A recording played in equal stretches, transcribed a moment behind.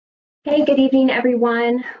Hey, good evening,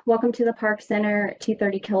 everyone. Welcome to the Park Center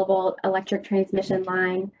 230 kilovolt electric transmission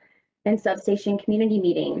line and substation community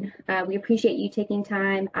meeting. We appreciate you taking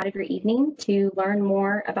time out of your evening to learn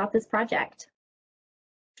more about this project.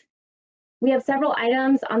 We have several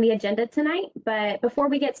items on the agenda tonight, but before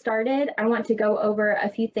we get started, I want to go over a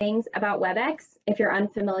few things about WebEx if you're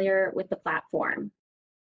unfamiliar with the platform.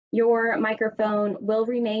 Your microphone will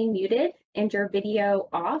remain muted and your video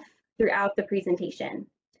off throughout the presentation.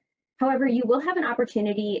 However, you will have an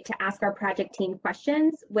opportunity to ask our project team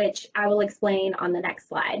questions, which I will explain on the next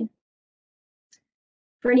slide.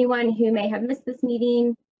 For anyone who may have missed this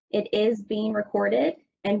meeting, it is being recorded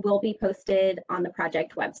and will be posted on the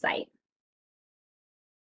project website.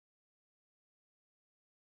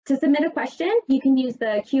 To submit a question, you can use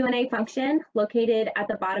the Q&A function located at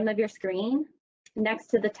the bottom of your screen next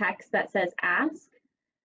to the text that says Ask.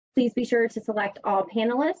 Please be sure to select all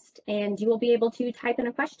panelists and you will be able to type in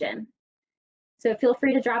a question. So feel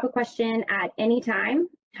free to drop a question at any time.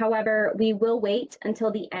 However, we will wait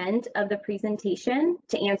until the end of the presentation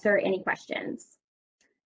to answer any questions.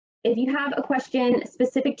 If you have a question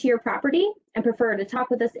specific to your property and prefer to talk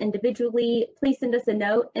with us individually, please send us a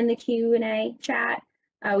note in the Q&A chat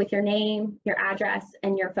with your name, your address,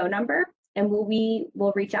 and your phone number, and we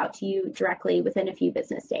will reach out to you directly within a few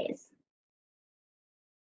business days.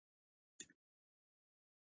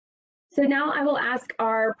 So now I will ask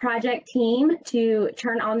our project team to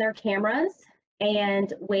turn on their cameras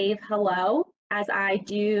and wave hello as I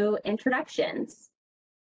do introductions.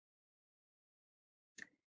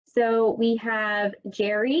 So we have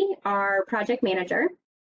Jerry, our project manager.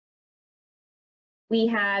 We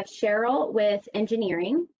have Cheryl with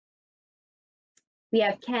engineering. We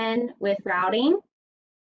have Ken with routing.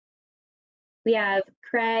 We have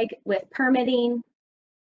Craig with permitting.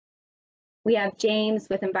 We have James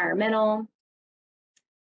with environmental,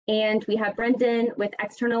 and we have Brendan with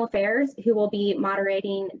external affairs who will be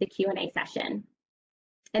moderating the Q&A session.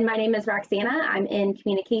 And my name is Roxana, I'm in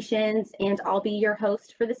communications and I'll be your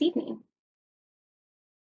host for this evening.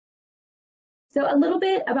 So a little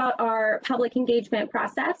bit about our public engagement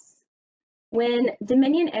process. When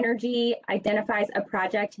Dominion Energy identifies a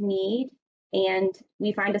project need and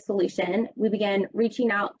we find a solution, we begin reaching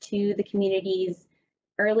out to the communities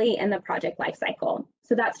early in the project lifecycle.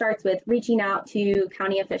 So that starts with reaching out to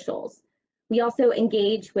county officials. We also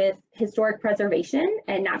engage with historic preservation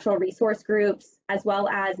and natural resource groups, as well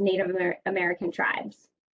as Native American tribes.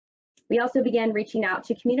 We also begin reaching out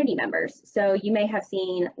to community members. So you may have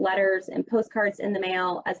seen letters and postcards in the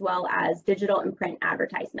mail, as well as digital and print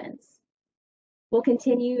advertisements. We'll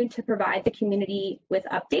continue to provide the community with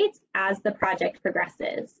updates as the project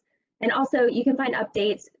progresses. And also you can find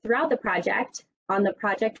updates throughout the project on the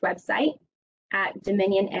project website at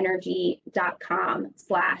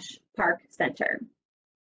dominionenergy.com/parkcenter.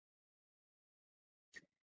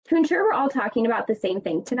 To ensure we're all talking about the same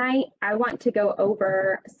thing tonight, I want to go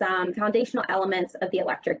over some foundational elements of the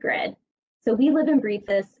electric grid. So we live and breathe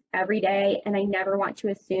this every day, and I never want to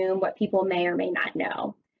assume what people may or may not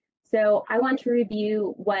know. So I want to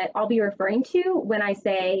review what I'll be referring to when I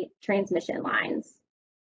say transmission lines.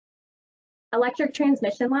 Electric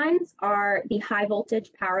transmission lines are the high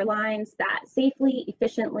voltage power lines that safely,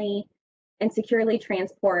 efficiently, and securely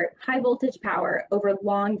transport high voltage power over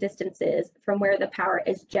long distances from where the power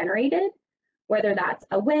is generated, whether that's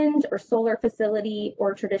a wind or solar facility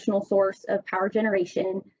or traditional source of power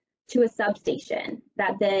generation, to a substation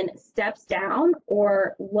that then steps down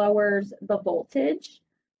or lowers the voltage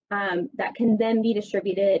that can then be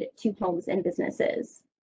distributed to homes and businesses.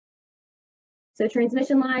 So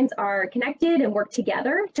transmission lines are connected and work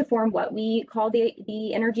together to form what we call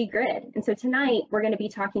the energy grid. And so tonight we're going to be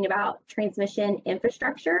talking about transmission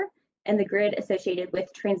infrastructure and the grid associated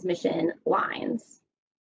with transmission lines.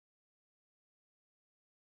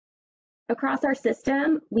 Across our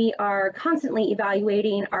system, we are constantly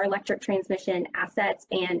evaluating our electric transmission assets,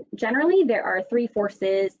 and generally there are three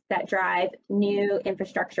forces that drive new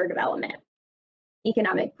infrastructure development: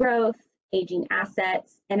 economic growth, aging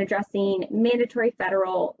assets, and addressing mandatory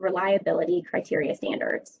federal reliability criteria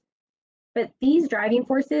standards. But these driving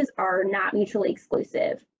forces are not mutually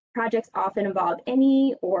exclusive. Projects often involve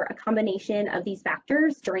any or a combination of these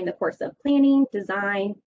factors during the course of planning,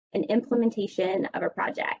 design, and implementation of a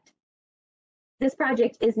project. This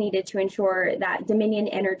project is needed to ensure that Dominion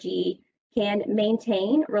Energy can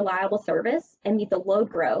maintain reliable service and meet the load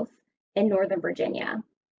growth in Northern Virginia.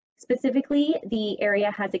 Specifically, the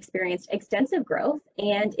area has experienced extensive growth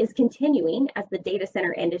and is continuing as the data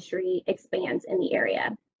center industry expands in the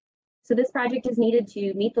area. So this project is needed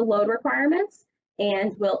to meet the load requirements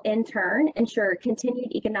and will in turn ensure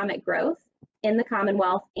continued economic growth in the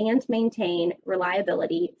Commonwealth and maintain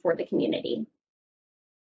reliability for the community.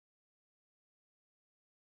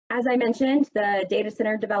 As I mentioned, the data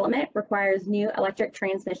center development requires new electric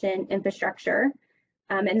transmission infrastructure,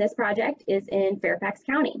 and this project is in Fairfax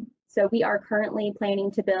County. So we are currently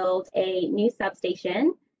planning to build a new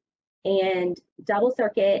substation and double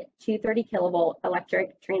circuit 230 kilovolt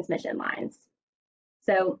electric transmission lines.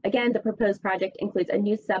 So again, the proposed project includes a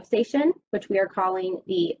new substation, which we are calling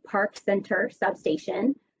the Park Center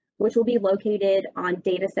Substation, which will be located on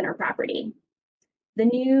data center property. The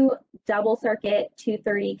new double circuit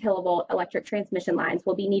 230 kilovolt electric transmission lines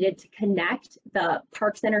will be needed to connect the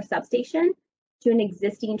Park Center substation to an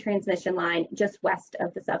existing transmission line just west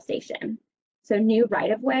of the substation. So new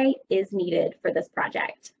right-of-way is needed for this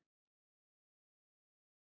project.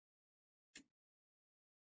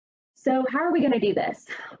 So how are we going to do this?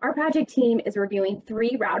 Our project team is reviewing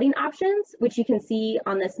 3 routing options, which you can see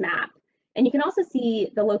on this map. And you can also see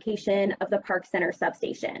the location of the Park Center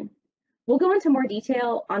substation. We'll go into more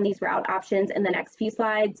detail on these route options in the next few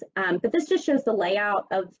slides, but this just shows the layout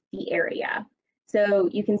of the area. So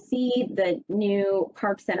you can see the new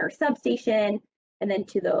Park Center substation, and then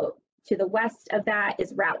to the west of that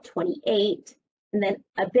is Route 28, and then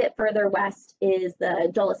a bit further west is the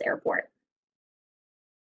Dulles Airport.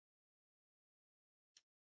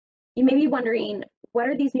 You may be wondering, what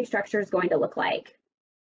are these new structures going to look like?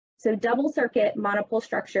 So double circuit monopole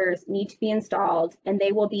structures need to be installed, and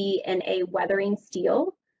they will be in a weathering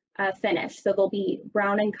steel finish. So they'll be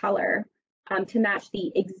brown in color to match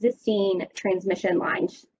the existing transmission line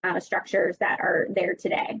structures that are there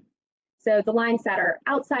today. So the lines that are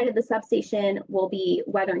outside of the substation will be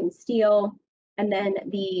weathering steel, and then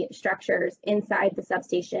the structures inside the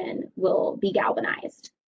substation will be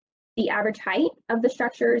galvanized. The average height of the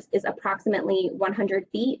structures is approximately 100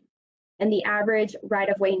 feet, and the average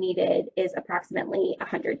right-of-way needed is approximately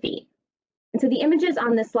 100 feet. And so the images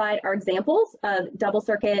on this slide are examples of double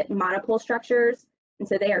circuit monopole structures, and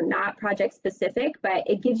so they are not project specific, but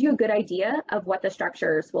it gives you a good idea of what the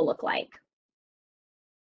structures will look like.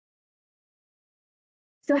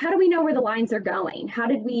 So how do we know where the lines are going? How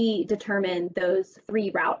did we determine those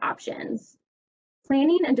 3 route options?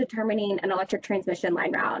 Planning and determining an electric transmission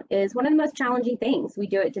line route is one of the most challenging things we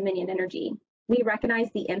do at Dominion Energy. We recognize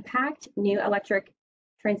the impact new electric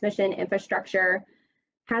transmission infrastructure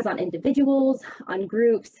has on individuals, on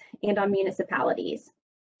groups, and on municipalities.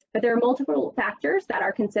 But there are multiple factors that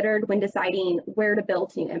are considered when deciding where to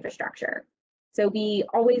build new infrastructure. So we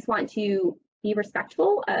always want to be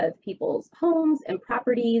respectful of people's homes and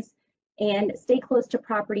properties and stay close to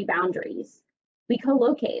property boundaries. We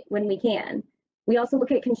co-locate when we can. We also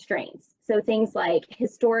look at constraints. So things like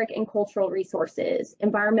historic and cultural resources,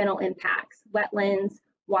 environmental impacts, wetlands,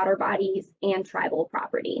 water bodies, and tribal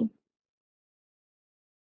property.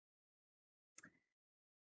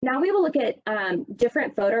 Now we will look at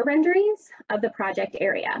different photo renderings of the project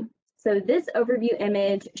area. So this overview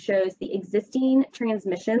image shows the existing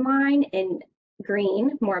transmission line in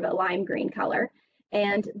green, more of a lime green color,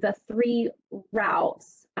 and the 3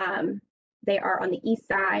 routes. They are on the east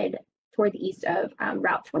side, toward the east of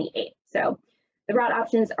Route 28. So the route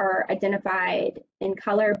options are identified in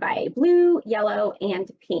color by blue, yellow,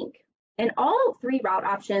 and pink. And all 3 route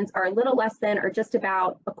options are a little less than or just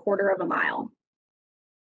about a quarter of a mile.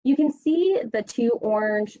 You can see the 2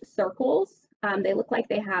 orange circles. They look like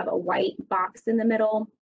they have a white box in the middle.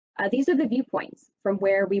 These are the viewpoints from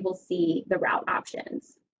where we will see the route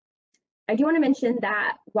options. I do want to mention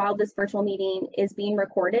that while this virtual meeting is being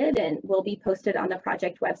recorded and will be posted on the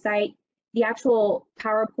project website, the actual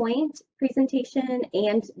PowerPoint presentation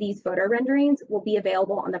and these photo renderings will be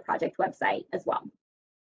available on the project website as well.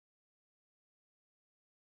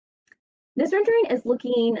 This rendering is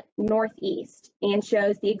looking northeast and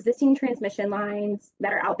shows the existing transmission lines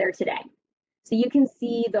that are out there today. So you can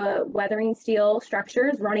see the weathering steel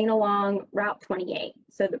structures running along Route 28,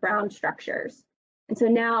 so the brown structures. And so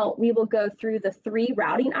now we will go through the 3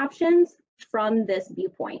 routing options from this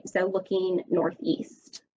viewpoint, so looking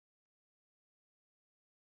northeast.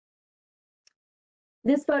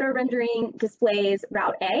 This photo rendering displays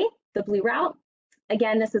Route A, the blue route.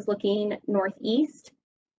 Again, this is looking northeast.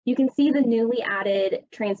 You can see the newly added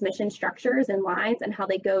transmission structures and lines and how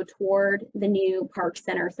they go toward the new Park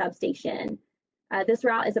Center substation. This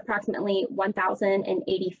route is approximately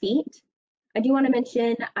 1,080 feet. I do want to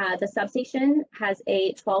mention the substation has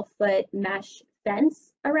a 12-foot mesh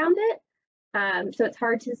fence around it. So it's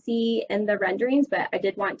hard to see in the renderings, but I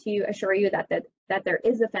did want to assure you that there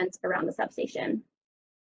is a fence around the substation.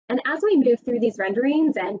 And as we move through these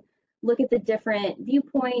renderings and look at the different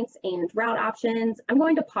viewpoints and route options, I'm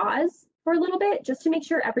going to pause for a little bit just to make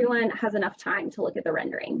sure everyone has enough time to look at the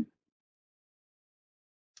rendering.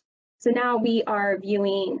 So now we are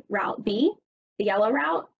viewing route B, the yellow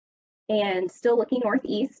route, and still looking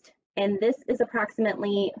northeast, and this is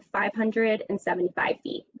approximately 575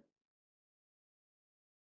 feet.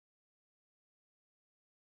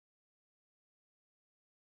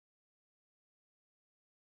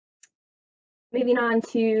 Moving on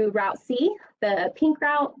to route C, the pink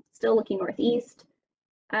route, still looking northeast.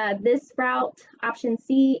 This route, option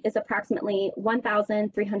C, is approximately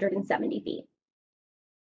 1,370 feet.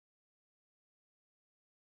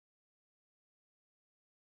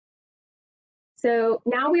 So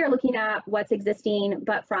now we are looking at what's existing,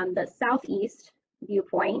 but from the southeast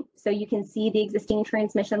viewpoint. So you can see the existing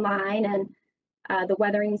transmission line and the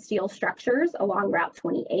weathering steel structures along Route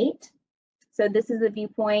 28. So this is the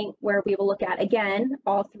viewpoint where we will look at, again,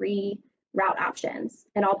 all three route options.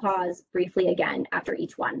 And I'll pause briefly again after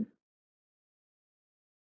each one.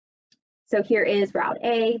 So here is Route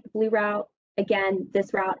A, the blue route. Again,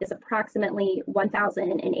 this route is approximately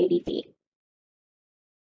 1,080 feet.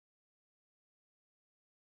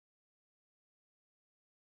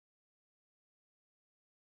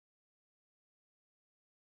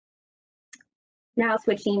 Now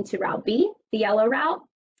switching to Route B, the yellow route.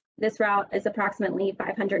 This route is approximately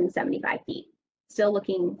 575 feet, still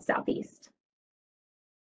looking southeast.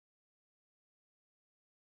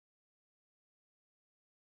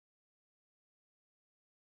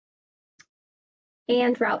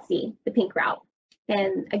 And Route C, the pink route.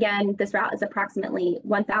 And again, this route is approximately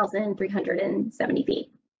 1,370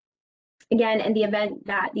 feet. Again, in the event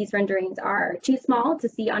that these renderings are too small to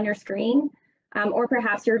see on your screen, or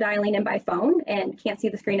perhaps you're dialing in by phone and can't see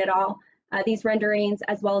the screen at all, these renderings,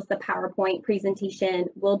 as well as the PowerPoint presentation,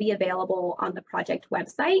 will be available on the project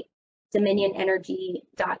website,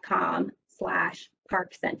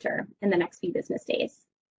 dominionenergy.com/park center in the next few business days.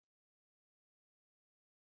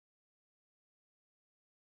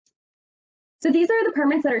 So these are the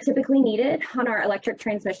permits that are typically needed on our electric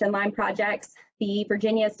transmission line projects. The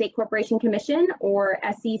Virginia State Corporation Commission, or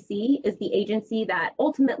SCC, is the agency that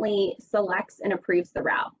ultimately selects and approves the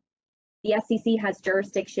route. The SCC has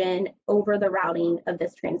jurisdiction over the routing of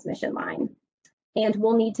this transmission line, and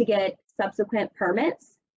we'll need to get subsequent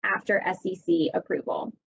permits after SCC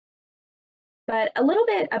approval. But a little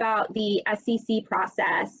bit about the SCC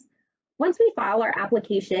process. Once we file our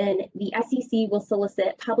application, the SCC will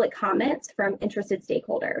solicit public comments from interested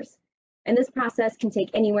stakeholders. And this process can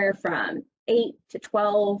take anywhere from 8 to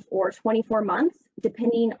 12 or 24 months,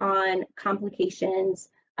 depending on complications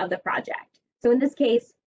of the project. So in this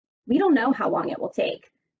case, we don't know how long it will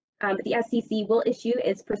take, but the SCC will issue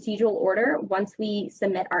its procedural order once we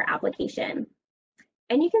submit our application.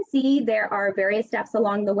 And you can see there are various steps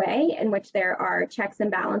along the way in which there are checks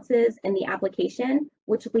and balances in the application,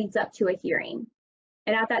 which leads up to a hearing.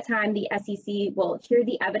 And at that time, the SCC will hear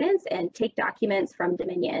the evidence and take documents from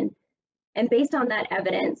Dominion. And based on that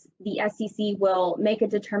evidence, the SCC will make a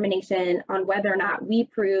determination on whether or not we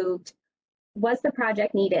proved was the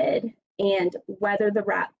project needed and whether the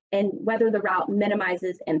route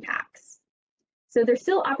minimizes impacts. So there's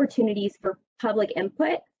still opportunities for public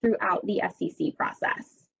input throughout the SCC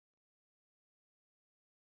process.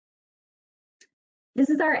 This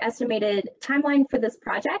is our estimated timeline for this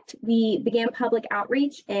project. We began public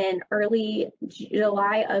outreach in early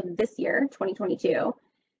July of this year, 2022,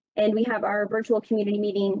 and we have our virtual community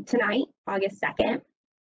meeting tonight, August 2nd.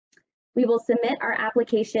 We will submit our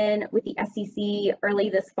application with the SCC early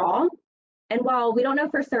this fall, and while we don't know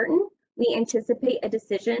for certain, we anticipate a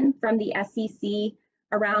decision from the SCC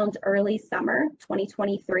around early summer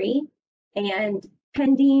 2023, and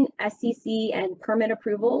pending SCC and permit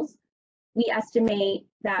approvals, we estimate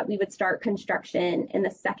that we would start construction in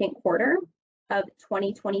the second quarter of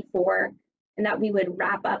 2024, and that we would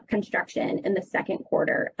wrap up construction in the second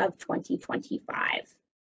quarter of 2025.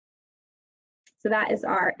 So that is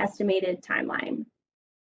our estimated timeline.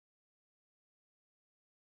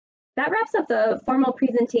 That wraps up the formal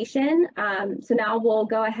presentation. So now we'll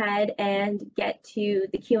go ahead and get to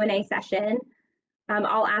the Q&A session.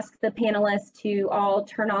 I'll ask the panelists to all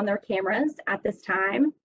turn on their cameras at this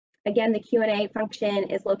time. Again, the Q&A function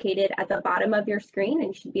is located at the bottom of your screen, and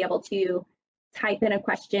you should be able to type in a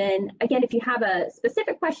question. Again, if you have a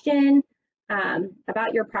specific question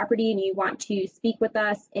about your property and you want to speak with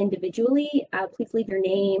us individually, please leave your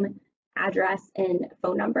name, address, and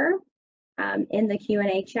phone number in the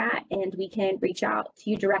Q&A chat, and we can reach out to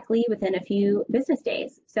you directly within a few business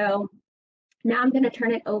days. So now I'm going to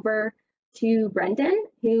turn it over to Brendan,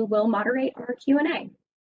 who will moderate our Q&A.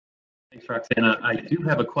 Thanks, Roxana. I do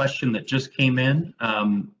have a question that just came in.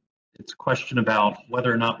 It's a question about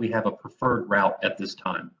whether or not we have a preferred route at this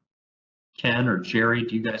time. Ken or Jerry,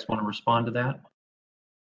 do you guys want to respond to that?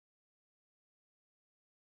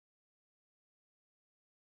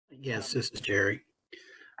 Yes, this is Jerry.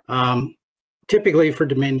 Typically for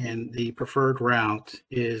Dominion, the preferred route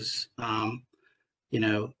is,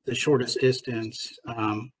 the shortest distance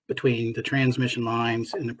between the transmission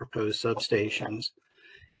lines and the proposed substations.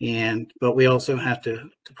 But we also have to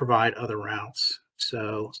provide other routes.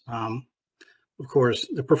 So, of course,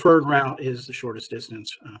 the preferred route is the shortest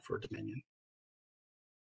distance for Dominion.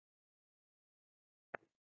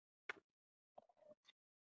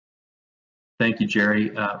 Thank you,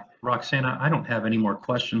 Jerry. Roxana, I don't have any more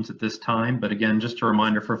questions at this time, but again, just a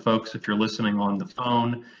reminder for folks, if you're listening on the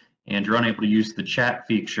phone and you're unable to use the chat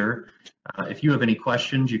feature, if you have any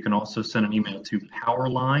questions, you can also send an email to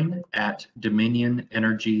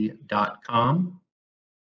powerline@dominionenergy.com.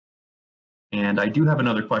 And I do have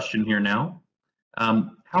another question here now.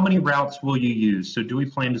 How many routes will you use? So do we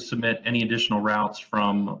plan to submit any additional routes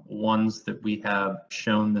from ones that we have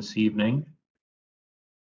shown this evening?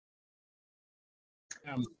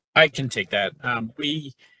 I can take that.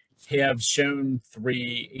 We have shown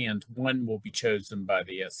 3, and 1 will be chosen by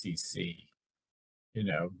the SEC,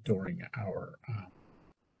 during our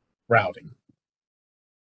routing.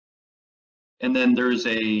 And then there's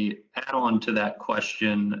a add-on to that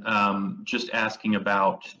question, just asking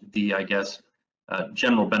about the,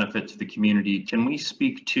 general benefit to the community. Can we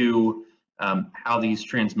speak to how these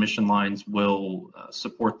transmission lines will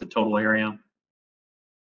support the total area?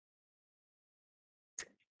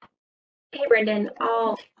 Hey, Brendan,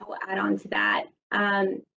 I'll add on to that.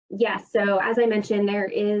 Yes, so as I mentioned, there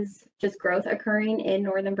is just growth occurring in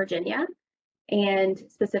Northern Virginia, and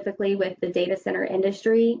specifically with the data center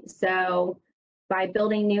industry. So by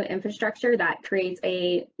building new infrastructure, that creates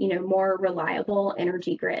a more reliable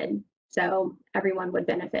energy grid. So everyone would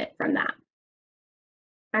benefit from that.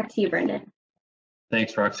 Back to you, Brendan.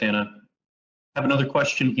 Thanks, Roxana. I have another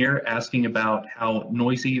question here asking about how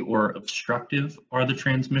noisy or obstructive are the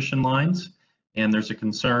transmission lines. And there's a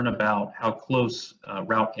concern about how close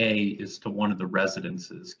Route A is to one of the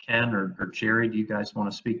residences. Ken or Jerry, do you guys want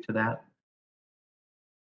to speak to that?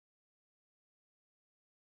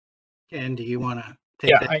 Ken, do you want to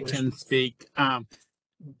take that? Yeah, I can speak.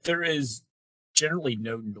 There is generally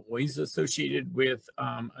no noise associated with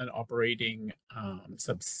an operating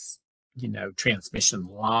transmission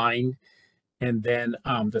line. And then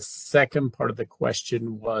the second part of the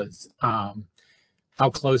question was how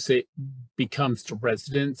close it becomes to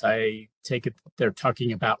residents. I take it they're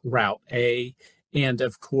talking about Route A. And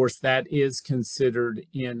of course, that is considered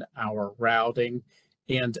in our routing.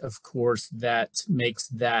 And of course, that makes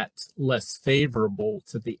that less favorable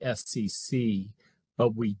to the SCC.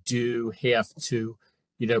 But we do have to,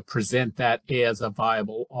 present that as a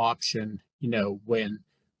viable option, when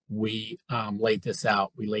we laid this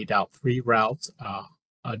out. We laid out 3 routes, a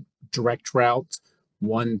direct route,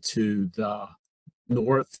 1 to the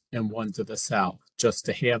north and 1 to the south, just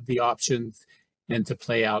to have the options and to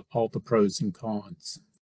play out all the pros and cons.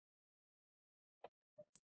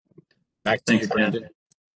 Back to you, Brendan.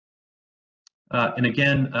 And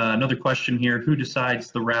again, another question here, who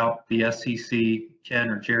decides the route, the SCC? Ken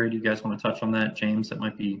or Jerry, do you guys want to touch on that? James, that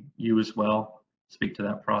might be you as well. Speak to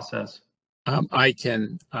that process. I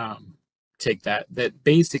can take that. That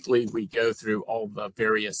basically we go through all the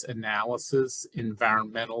various analysis,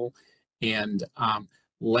 environmental and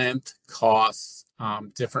length, costs,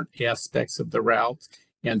 different aspects of the route.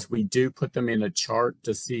 And we do put them in a chart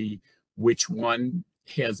to see which one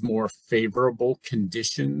has more favorable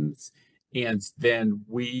conditions. And then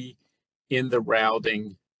we, in the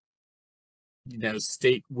routing,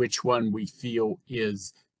 state which one we feel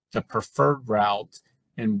is the preferred route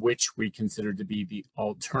and which we consider to be the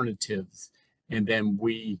alternatives. And then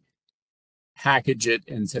we package it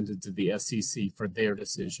and send it to the SEC for their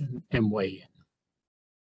decision and weigh in.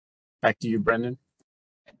 Back to you, Brendan.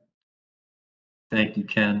 Thank you,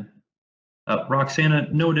 Ken. Roxana,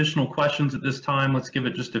 no additional questions at this time. Let's give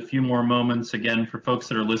it just a few more moments. Again, for folks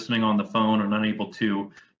that are listening on the phone and unable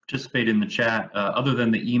to participate in the chat, other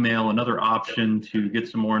than the email, another option to get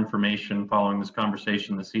some more information following this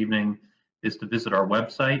conversation this evening is to visit our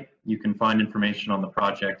website. You can find information on the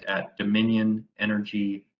project at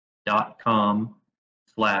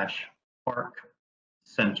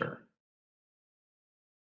dominionenergy.com/park-center.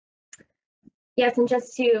 Yes, and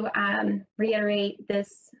just to reiterate,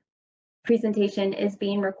 this presentation is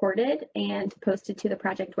being recorded and posted to the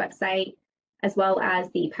project website, as well as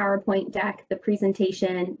the PowerPoint deck, the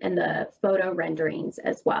presentation, and the photo renderings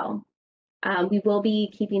as well. We will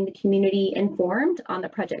be keeping the community informed on the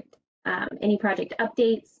project, any project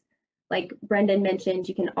updates. Like Brendan mentioned,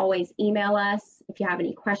 you can always email us if you have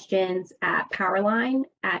any questions at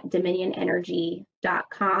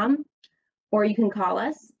powerline@dominionenergy.com, or you can call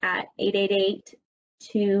us at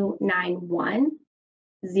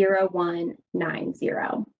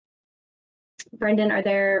 888-291-0190. Brendan, are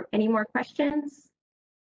there any more questions?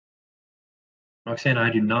 Roxanne,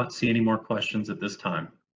 I do not see any more questions at this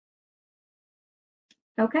time.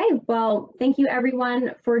 Okay, well, thank you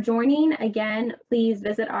everyone for joining. Again, please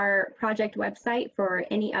visit our project website for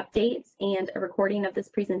any updates and a recording of this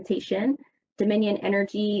presentation,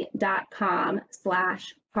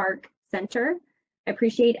 dominionenergy.com/park center. I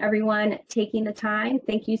appreciate everyone taking the time.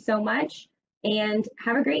 Thank you so much and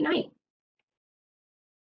have a great night.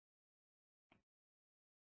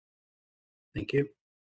 Thank you.